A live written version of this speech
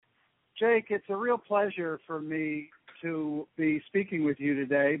Jake, it's a real pleasure for me to be speaking with you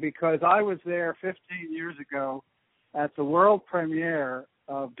today because I was there 15 years ago at the world premiere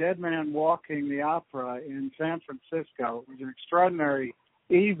of Dead Man Walking, the opera in San Francisco. It was an extraordinary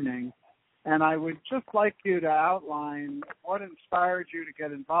evening, and I would just like you to outline what inspired you to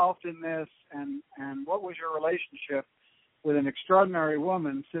get involved in this and what was your relationship with an extraordinary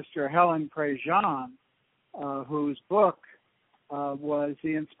woman, Sister Helen Prejean, whose book was the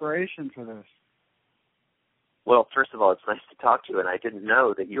inspiration for this. Well, first of all, it's nice to talk to you, and I didn't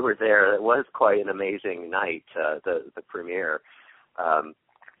know that you were there. It was quite an amazing night, the premiere.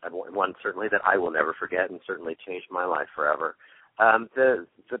 One certainly that I will never forget and certainly changed my life forever.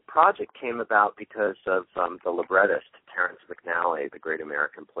 The project came about because of the librettist, Terrence McNally, the great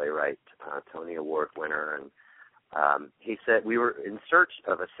American playwright, Tony Award winner, and he said we were in search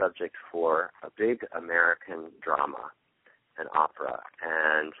of a subject for a big American drama, an opera,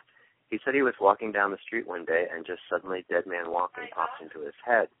 and he said he was walking down the street one day and just suddenly Dead Man Walking popped into his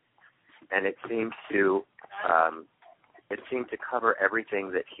head. And it seemed to cover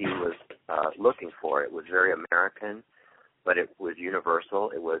everything that he was looking for. It was very American, but it was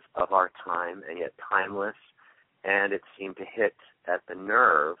universal. It was of our time and yet timeless. And it seemed to hit at the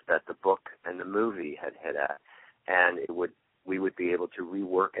nerve that the book and the movie had hit at. And we would be able to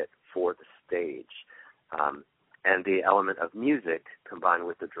rework it for the stage. And the element of music combined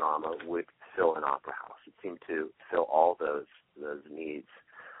with the drama would fill an opera house. It seemed to fill all those needs.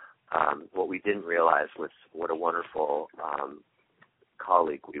 What we didn't realize was what a wonderful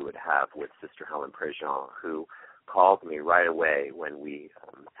colleague we would have with Sister Helen Prejean, who called me right away when we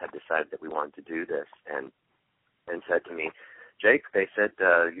had decided that we wanted to do this and said to me, Jake, they said,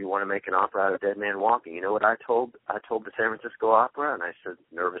 you want to make an opera out of Dead Man Walking. You know what I told the San Francisco Opera? And I said,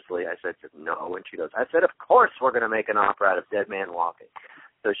 nervously, no. And she goes, I said, of course we're going to make an opera out of Dead Man Walking.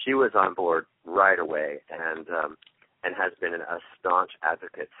 So she was on board right away and has been a staunch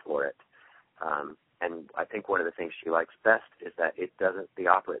advocate for it. And I think one of the things she likes best is that the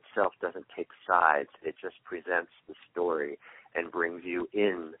opera itself doesn't take sides. It just presents the story and brings you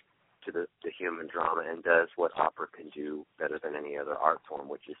in to the human drama and does what opera can do better than any other art form,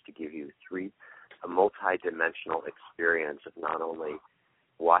 which is to give you a multi-dimensional experience of not only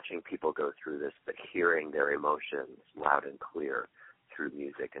watching people go through this, but hearing their emotions loud and clear through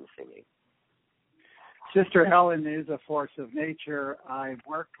music and singing. Sister Helen is a force of nature. I've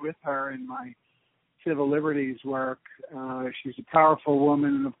worked with her in my civil liberties work. She's a powerful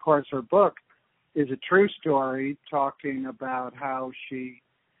woman, and of course her book is a true story talking about how she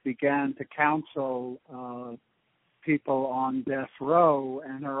began to counsel people on death row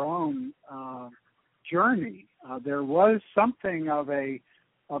and her own journey. There was something of a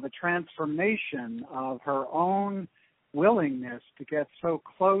transformation of her own willingness to get so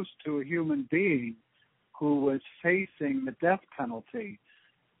close to a human being who was facing the death penalty.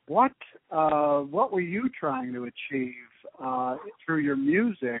 What were you trying to achieve through your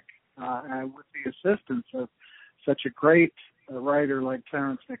music and with the assistance of such a great writer like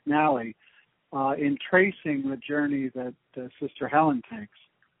Terrence McNally in tracing the journey that Sister Helen takes?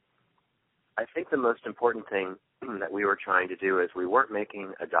 I think the most important thing that we were trying to do is we weren't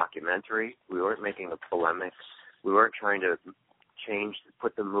making a documentary, we weren't making a polemic, we weren't trying to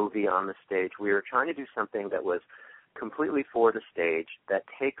put the movie on the stage. We were trying to do something that was completely for the stage, that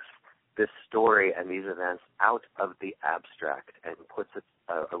takes this story and these events out of the abstract and puts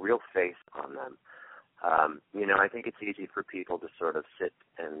a real face on them. I think it's easy for people to sort of sit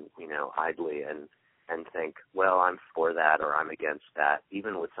and, idly and think, well, I'm for that or I'm against that,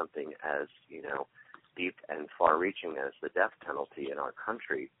 even with something as, deep and far-reaching as the death penalty in our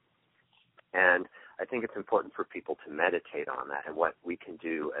country. And I think it's important for people to meditate on that. And what we can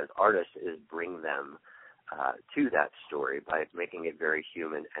do as artists is bring them to that story by making it very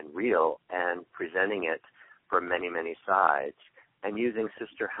human and real and presenting it from many, many sides and using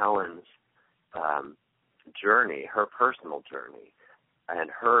Sister Helen's journey, her personal journey, and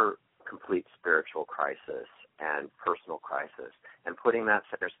her complete spiritual crisis and personal crisis, and putting that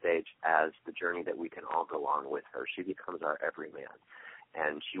center stage as the journey that we can all go on with her. She becomes our everyman,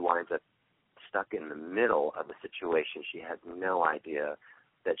 and she winds up stuck in the middle of a situation she had no idea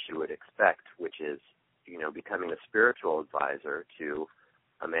that she would expect, which is, becoming a spiritual advisor to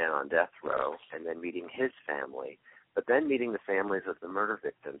a man on death row and then meeting his family, but then meeting the families of the murder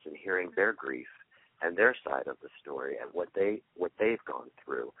victims and hearing their grief and their side of the story and what they've gone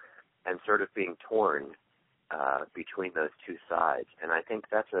through, and sort of being torn between those two sides. And I think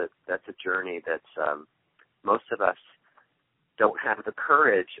that's a journey that's most of us don't have the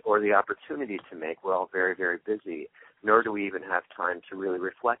courage or the opportunity to make. We're all very, very busy. nor do we even have time to really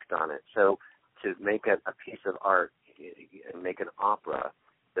reflect on it. So to make a piece of art and make an opera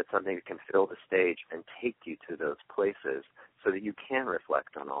that's something that can fill the stage and take you to those places so that you can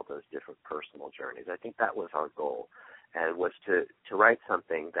reflect on all those different personal journeys. I think that was our goal, and was to write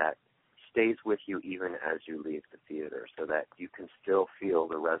something that stays with you even as you leave the theater, so that you can still feel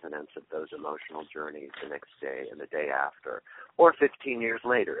the resonance of those emotional journeys the next day and the day after, or 15 years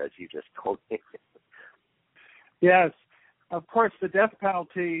later, as you just told me. Yes. Of course, the death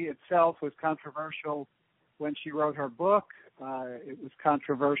penalty itself was controversial when she wrote her book. It was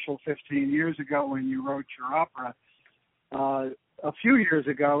controversial 15 years ago when you wrote your opera. A few years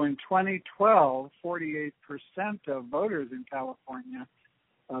ago, in 2012, 48% of voters in California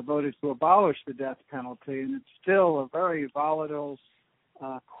voted to abolish the death penalty, and it's still a very volatile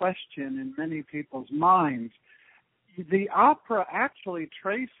question in many people's minds. The opera actually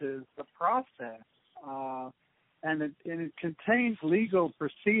traces the process, and it contains legal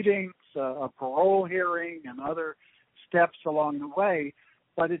proceedings, a parole hearing, and other steps along the way,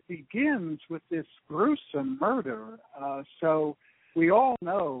 but it begins with this gruesome murder. So we all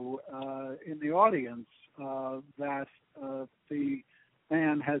know in the audience that the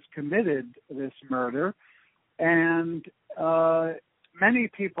man has committed this murder, and many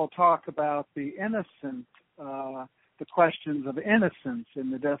people talk about the innocent, the questions of innocence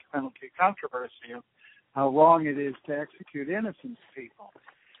in the death penalty controversy, of how wrong it is to execute innocent people.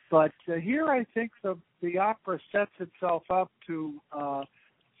 But here I think the opera sets itself up to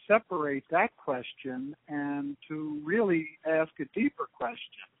separate that question and to really ask a deeper question.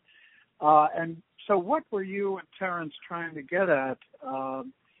 And so what were you and Terence trying to get at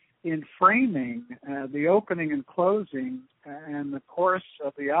in framing the opening and closing and the course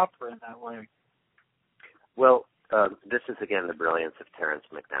of the opera in that way? Well, this is, again, the brilliance of Terence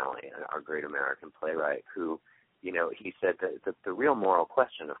McNally, our great American playwright, who, he said that the real moral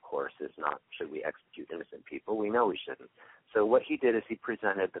question, of course, is not should we execute innocent people. We know we shouldn't. So what he did is he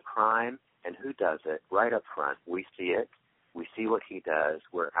presented the crime and who does it right up front. We see it. We see what he does.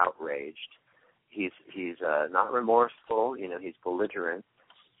 We're outraged. He's not remorseful. He's belligerent.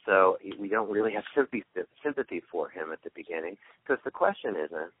 So we don't really have sympathy for him at the beginning, because the question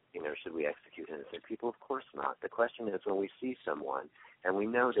isn't, should we execute innocent people? Of course not. The question is, when we see someone and we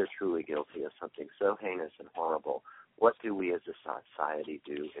know they're truly guilty of something so heinous and horrible, what do we as a society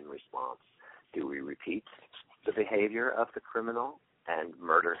do in response? Do we repeat the behavior of the criminal and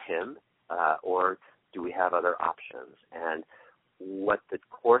murder him, or do we have other options? And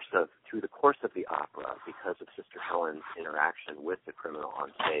through the course of the opera, because of Sister Helen's interaction with the criminal on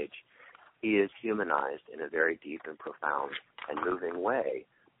stage, he is humanized in a very deep and profound and moving way,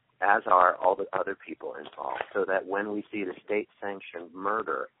 as are all the other people involved, so that when we see the state-sanctioned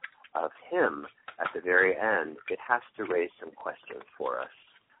murder of him at the very end, it has to raise some questions for us.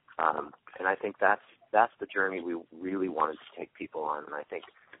 And I think that's the journey we really wanted to take people on, and I think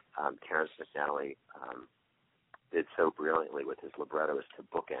Terence McNally did so brilliantly with his libretto as to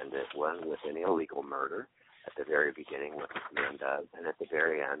bookend it, one with an illegal murder at the very beginning, what this man does, and at the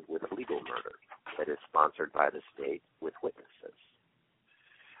very end with a legal murder that is sponsored by the state with witnesses.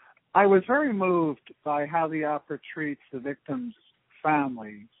 I was very moved by how the opera treats the victims'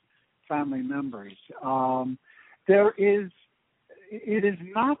 family members. It is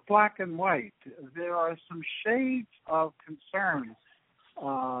not black and white. There are some shades of concern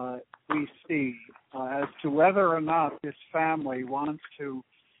we see as to whether or not this family wants to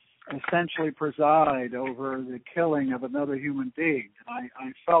essentially preside over the killing of another human being.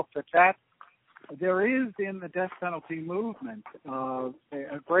 I felt that there is in the death penalty movement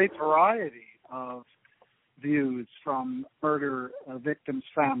a great variety of views from murder victims'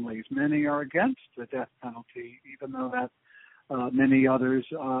 families. Many are against the death penalty, even though that many others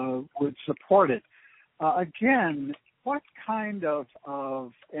would support it. Again, what kind of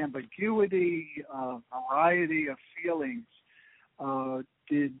ambiguity, variety of feelings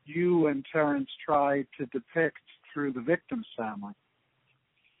did you and Terence try to depict through the victim's family?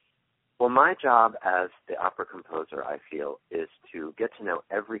 Well, my job as the opera composer, I feel, is to get to know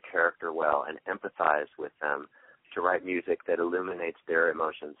every character well and empathize with them, to write music that illuminates their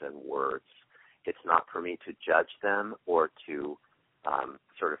emotions and words. It's not for me to judge them or to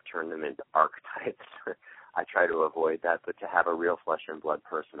sort of turn them into archetypes. I try to avoid that, but to have a real flesh and blood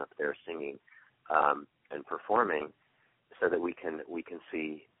person up there singing and performing, so that we can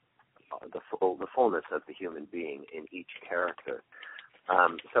see the fullness of the human being in each character.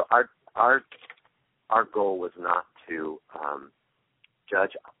 So our goal was not to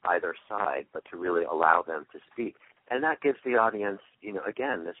judge either side, but to really allow them to speak, and that gives the audience,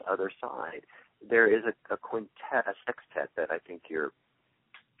 again, this other side. there is a quintet, a sextet that I think you're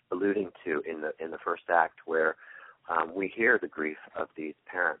alluding to in the first act, where we hear the grief of these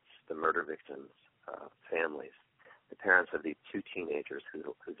parents, the murder victims' families, the parents of these two teenagers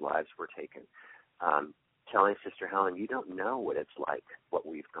whose lives were taken, telling Sister Helen, you don't know what it's like, what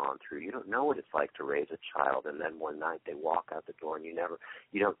we've gone through. You don't know what it's like to raise a child, and then one night they walk out the door and you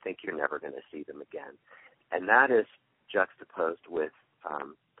don't think you're never going to see them again. And that is juxtaposed with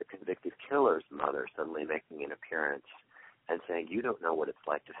the convicted killer's mother suddenly making an appearance and saying, you don't know what it's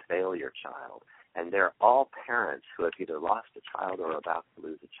like to fail your child. And they're all parents who have either lost a child or are about to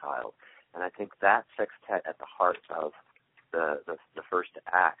lose a child. And I think that sextet at the heart of the first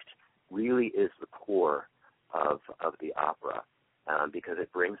act really is the core of the opera, because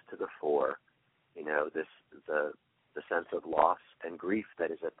it brings to the fore, the sense of loss and grief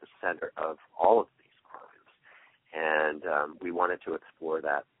that is at the center of all of these crimes. And we wanted to explore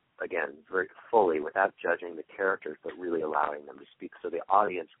that, again, very fully without judging the characters, but really allowing them to speak so the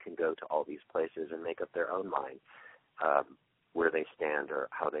audience can go to all these places and make up their own mind where they stand or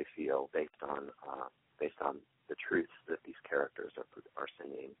how they feel based on the truths that these characters are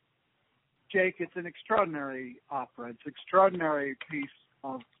singing. Jake, it's an extraordinary opera. It's an extraordinary piece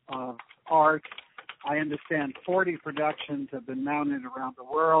of art. I understand 40 productions have been mounted around the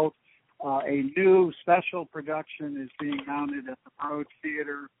world. A new special production is being mounted at the Rohde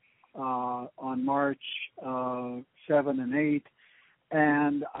Theater on March 7 and 8.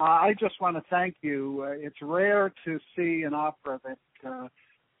 And I just want to thank you. It's rare to see an opera that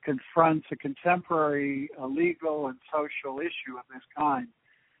confronts a contemporary legal and social issue of this kind.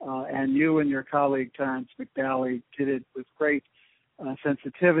 And you and your colleague, Terence McDally, did it with great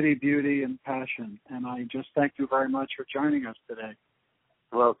sensitivity, beauty, and passion. And I just thank you very much for joining us today.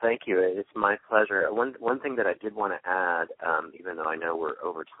 Well, thank you. It's my pleasure. One thing that I did want to add, even though I know we're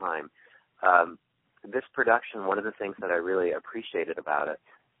over time, this production, one of the things that I really appreciated about it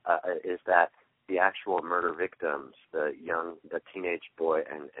is that the actual murder victims, the teenage boy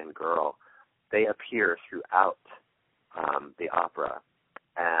and girl, they appear throughout the opera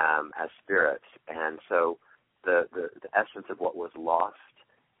as spirits. And so the essence of what was lost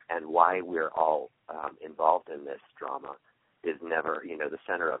and why we're all involved in this drama is never, the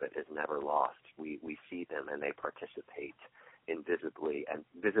center of it is never lost. We see them and they participate invisibly, and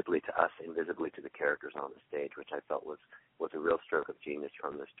visibly to us, invisibly to the characters on the stage, which I felt was a real stroke of genius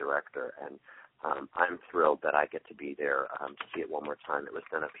from this director. And I'm thrilled that I get to be there to see it one more time. It was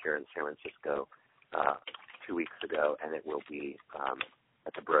done up here in San Francisco 2 weeks ago, and it will be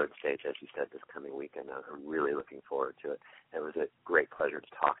at the Broad stage, as you said, this coming weekend. I'm really looking forward to it. It was a great pleasure to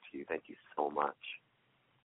talk to you. Thank you so much.